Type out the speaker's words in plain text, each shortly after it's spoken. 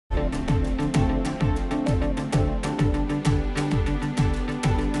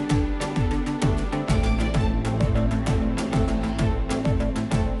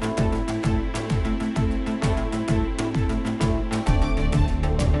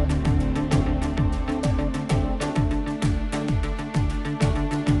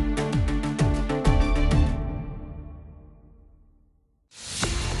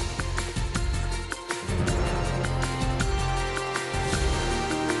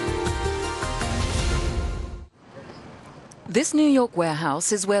This New York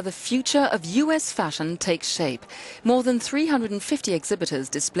warehouse is where the future of US fashion takes shape. More than 350 exhibitors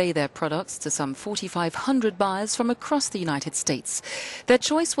display their products to some 4,500 buyers from across the United States. Their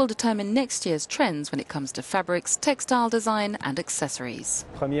choice will determine next year's trends when it comes to fabrics, textile design and accessories.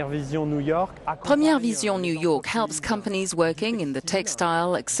 Première Vision New York helps companies working in the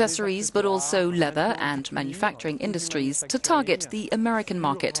textile, accessories but also leather and manufacturing industries to target the American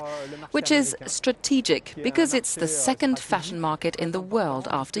market, which is strategic because it's the second fashion market in the world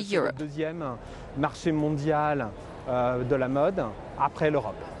after Europe. Deuxième marché mondial de la mode après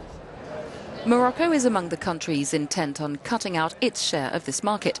l'Europe. Morocco is among the countries intent on cutting out its share of this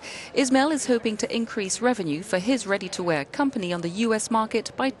market. Ismail is hoping to increase revenue for his ready-to-wear company on the US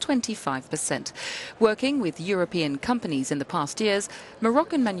market by 25%. Working with European companies in the past years,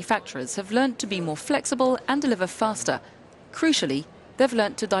 Moroccan manufacturers have learned to be more flexible and deliver faster. Crucially, they've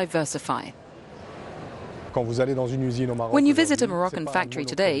learned to diversify. When you visit a Moroccan factory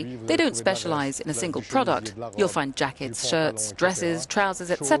today, they don't specialize in a single product. You'll find jackets, shirts, dresses,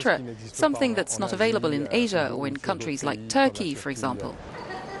 trousers, etc., something that's not available in Asia or in countries like Turkey, for example.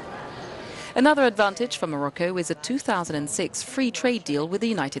 Another advantage for Morocco is a 2006 free trade deal with the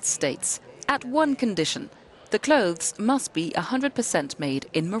United States. At one condition: the clothes must be 100% made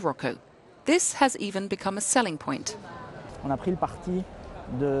in Morocco. This has even become a selling point.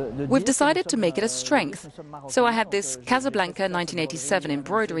 We've decided to make it a strength. So I had this Casablanca 1987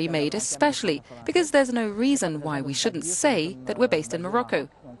 embroidery made especially because there's no reason why we shouldn't say that we're based in Morocco.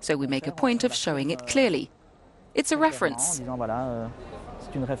 So we make a point of showing it clearly. It's a reference.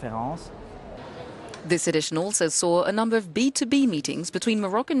 This edition also saw a number of B2B meetings between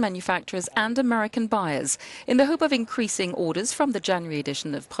Moroccan manufacturers and American buyers in the hope of increasing orders from the January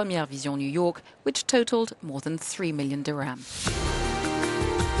edition of Première Vision New York, which totaled more than 3 million dirham.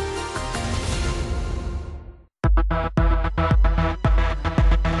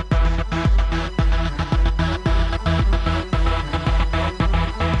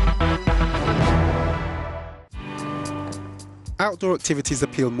 Outdoor activities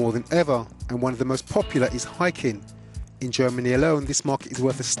appeal more than ever, and one of the most popular is hiking. In Germany alone, this market is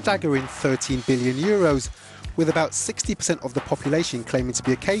worth a staggering 13 billion euros, with about 60% of the population claiming to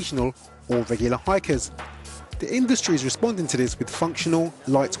be occasional or regular hikers. The industry is responding to this with functional,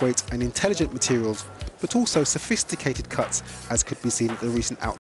 lightweight and intelligent materials, but also sophisticated cuts, as could be seen at the recent outdoor